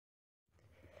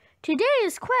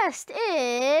Today's quest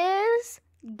is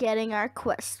getting our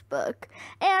quest book.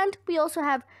 And we also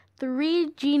have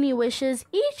 3 genie wishes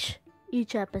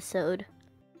each episode.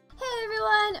 Hey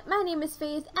everyone, my name is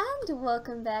Faith and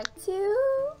welcome back to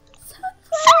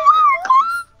Sunflower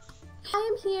Petals. I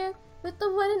am here with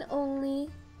the one and only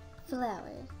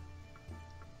Flower.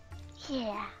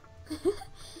 Yeah.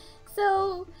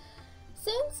 So,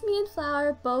 since me and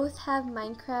Flower both have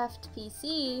Minecraft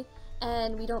PC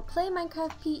and we don't play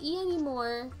Minecraft PE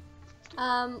anymore,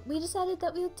 we decided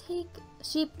that we would take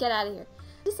sheep. Get out of here.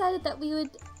 We decided that we would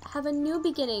have a new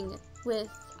beginning with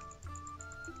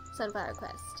Sunflower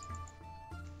Quest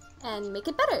and make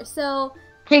it better. So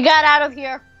He got out of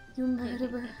here. you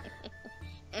murderer.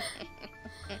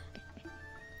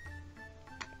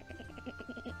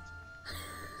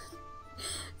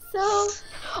 So,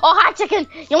 Oh, hi, chicken.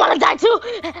 You want to die too?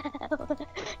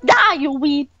 Die, you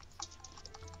weed.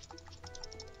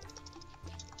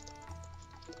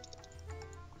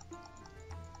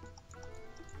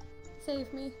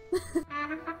 save me.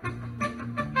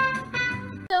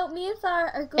 So me and Flower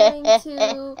are going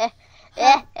to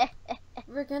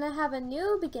we're gonna have a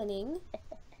new beginning.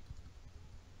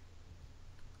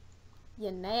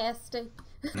 You nasty.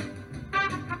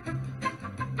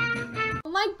 Oh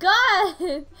my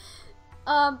god!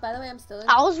 By the way, I'm still in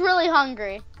I was really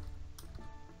hungry.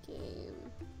 game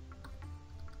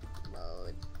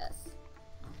mode S.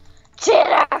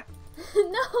 Cheater!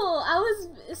 No, I was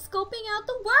scoping out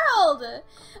the world!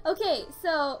 Okay,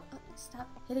 so stop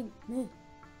hitting me.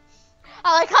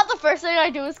 I like how the first thing I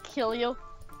do is kill you.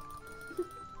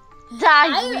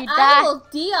 Die, you weed, I die. will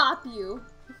de-op you.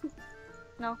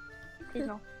 No, please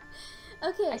no.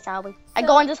 Okay. I saw we. I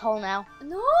go in this hole now.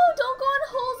 No, don't go in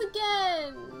holes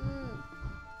again.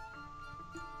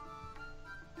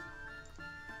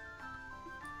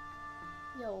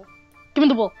 Yo. Give me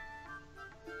the wool.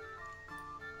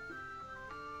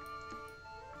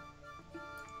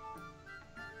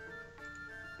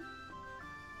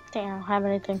 Dang, I don't have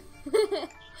anything.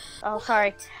 Oh,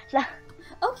 sorry.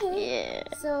 Okay. Yeah.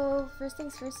 So first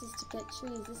things first is to get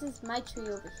trees. This is my tree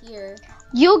over here.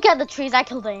 You get the trees. I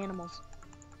kill the animals.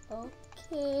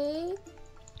 Okay.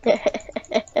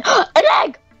 An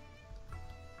egg.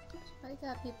 I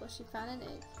got people. She found an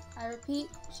egg. I repeat,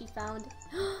 she found.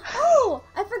 Oh,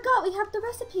 I forgot. We have the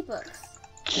recipe books.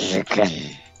 Chicken.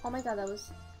 Oh my god, that was.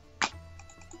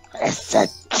 It's a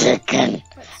chicken.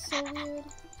 That's so weird.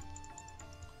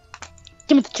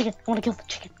 Give me the chicken. I want to kill the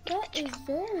chicken. That is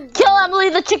very weird. Kill Emily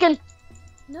the chicken.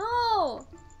 No.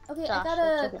 Okay, I Josh, got the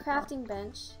a chicken. crafting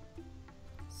bench.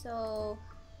 So.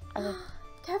 Okay.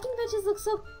 Crafting benches look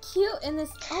so cute in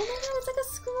this. Oh my god, it's like a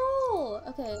scroll.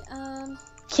 Okay,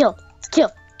 Kill.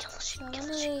 Kill. Kill the sheep. So Kill let the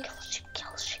me- sheep. Kill the sheep.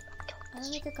 Kill the sheep. I'm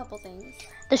gonna make a couple things.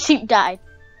 The sheep died.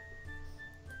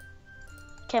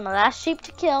 Okay, my last sheep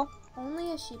to kill.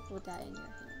 Only a sheep will die in your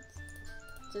hands.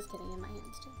 Just kidding, in my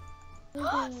hands too.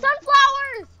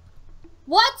 Sunflowers!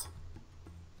 What?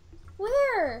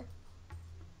 Where?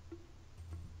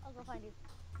 I'll go find you.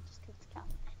 Just kill this cow.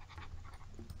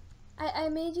 I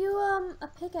made you a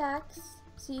pickaxe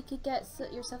so you could get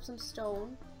yourself some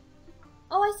stone.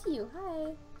 Oh, I see you.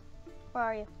 Hi. Where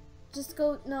are you? Just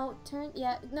go. No, turn.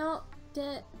 Yeah. No.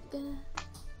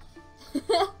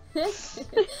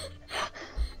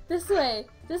 This way.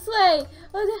 This way.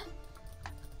 Oh,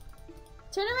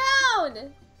 turn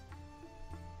around.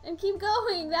 And keep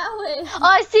going that way. Oh,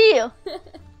 I see you.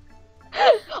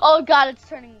 Oh god, it's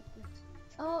turning.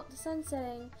 Oh, the sun's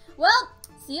setting. Well,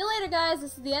 see you later, guys.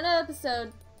 This is the end of the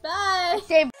episode. Bye.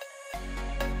 Save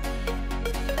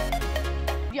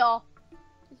y'all.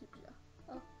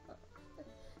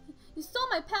 You stole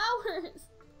my powers.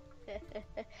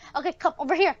 Okay, come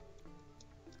over here.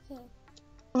 Okay.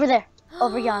 Over there.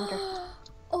 Over yonder.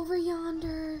 Over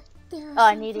yonder. There are Oh,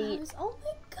 I some need to eat. flowers. Oh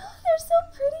my god, they're so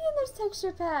pretty in this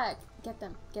texture pack. Get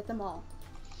them. Get them all.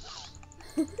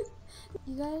 You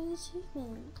got an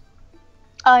achievement.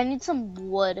 Oh, I need some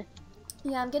wood.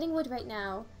 Yeah, I'm getting wood right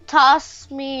now. Toss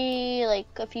me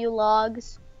like a few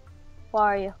logs. Where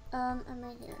are you? I'm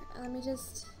right here. Let me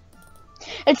just.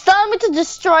 It's telling me to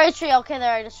destroy a tree. Okay,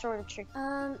 there, I destroyed a tree.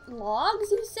 Logs,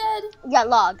 you said? Yeah,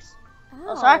 logs. Ow.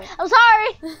 Oh, sorry. I'm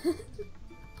sorry.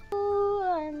 Ooh,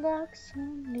 unlock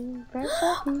some new recipes.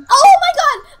 Oh my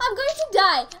god! I'm going to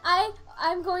die!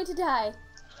 I'm going to die.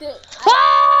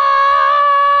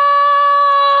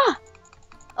 Ah!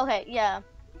 Okay, yeah.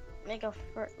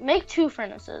 Make 2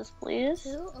 furnaces, please. 2?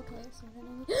 Okay, so then I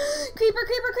need... Creeper,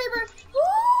 creeper, creeper!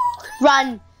 Ooh!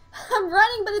 Run. I'm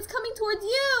running, but it's coming towards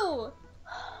you!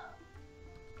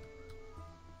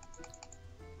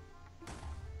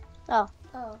 Oh.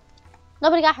 Oh.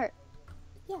 Nobody got hurt.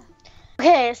 Yeah.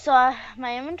 Okay, so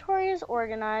my inventory is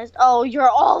organized. Oh, you're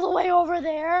all the way over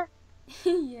there?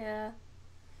 Yeah.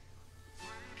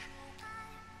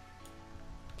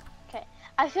 Okay,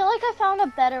 I feel like I found a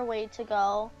better way to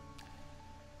go.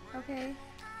 Okay.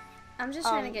 I'm just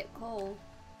trying to get coal.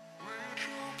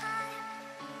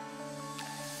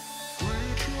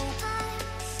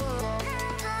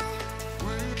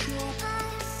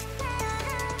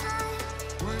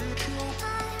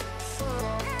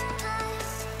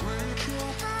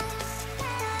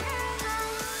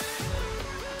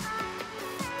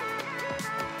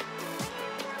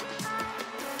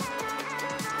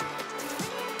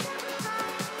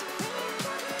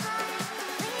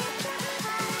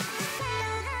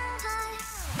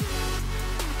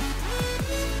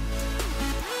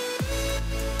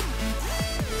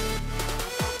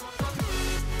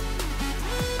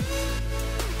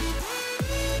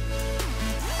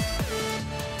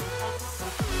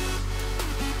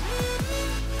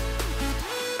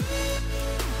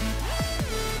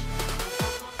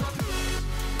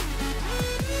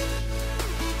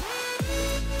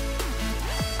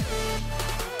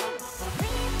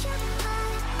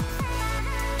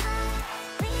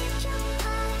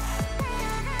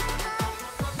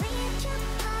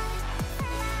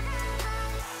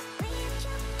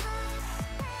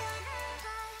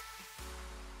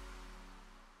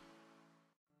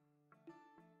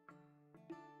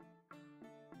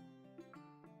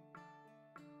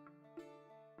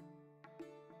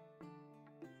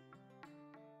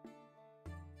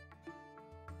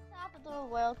 Top of the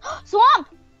world. Swamp!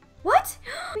 What?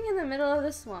 Being in the middle of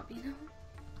the swamp, you know?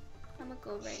 I'm gonna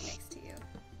go right next to you.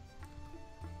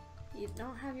 You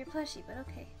don't have your plushie, but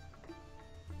okay.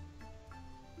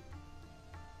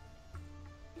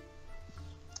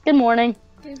 Good morning.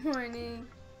 Good morning.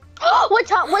 What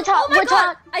top? Oh my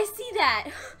god! I see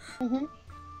that! Mm-hmm.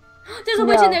 There's a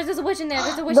witch in there, there's a witch in there,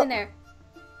 there's a witch in there.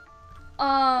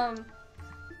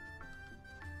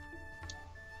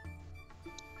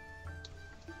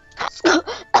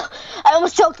 I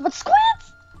almost choked with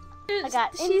squids! I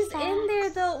got She's insects. in there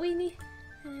though, we need...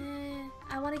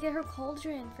 I want to get her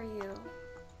cauldron for you.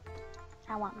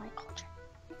 I want my cauldron.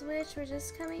 Witch, we're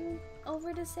just coming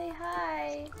over to say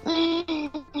hi.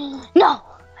 No!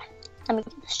 Let me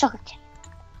get the sugar cane.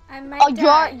 I might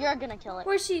die. You're gonna kill it.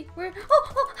 Where's she?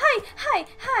 Oh,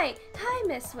 hi,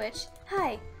 Miss Witch.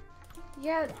 Hi.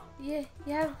 You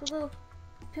have a little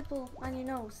pimple on your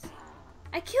nose.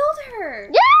 I killed her!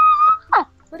 Yeah!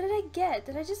 What did I get?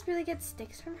 Did I just really get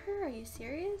sticks from her? Are you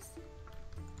serious?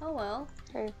 Oh well.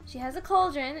 She has a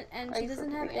cauldron, and she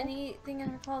doesn't have anything in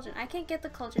her cauldron. I can't get the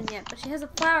cauldron yet, but she has a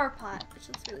flower pot, which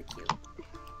looks really cute.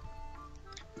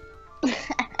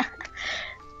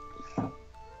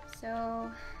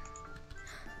 So...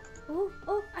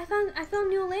 Oh, I found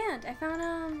new land. I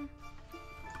found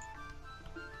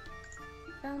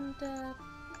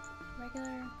regular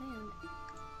land.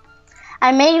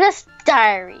 I made us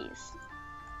diaries.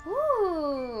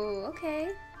 Ooh,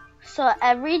 okay. So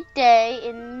every day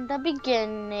in the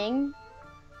beginning,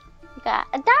 we got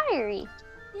a diary.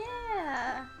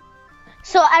 Yeah.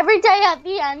 So every day at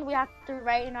the end, we have to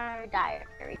write in our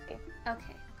diary.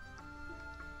 Okay.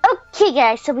 Okay,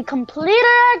 guys, so we completed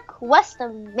our quest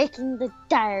of making the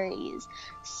diaries.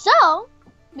 So,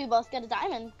 we both get a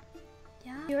diamond.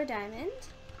 Yeah. You're a diamond.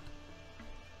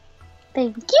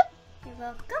 Thank you. You're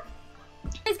welcome.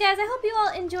 Anyways, guys, I hope you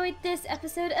all enjoyed this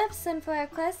episode of Sunflower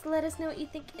Quest. Let us know what you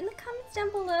think in the comments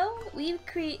down below. We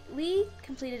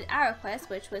completed our quest,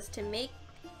 which was to make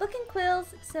book and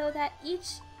quills so that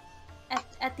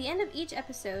at the end of each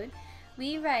episode,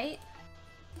 we write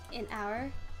in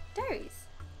our diaries.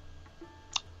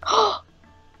 I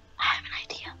have an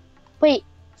idea. Wait,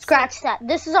 scratch that.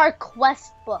 This is our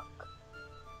quest book.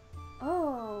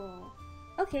 Oh.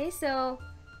 Okay, so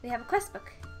we have a quest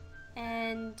book.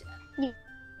 And...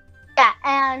 yeah,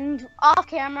 and off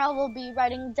camera we'll be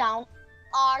writing down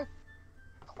our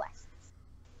quests.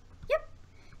 Yep.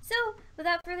 So,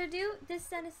 without further ado, this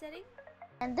sun is setting.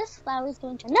 And this flower is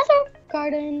going to another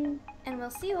garden. And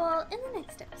we'll see you all in the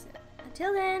next episode.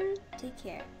 Until then, take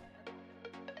care.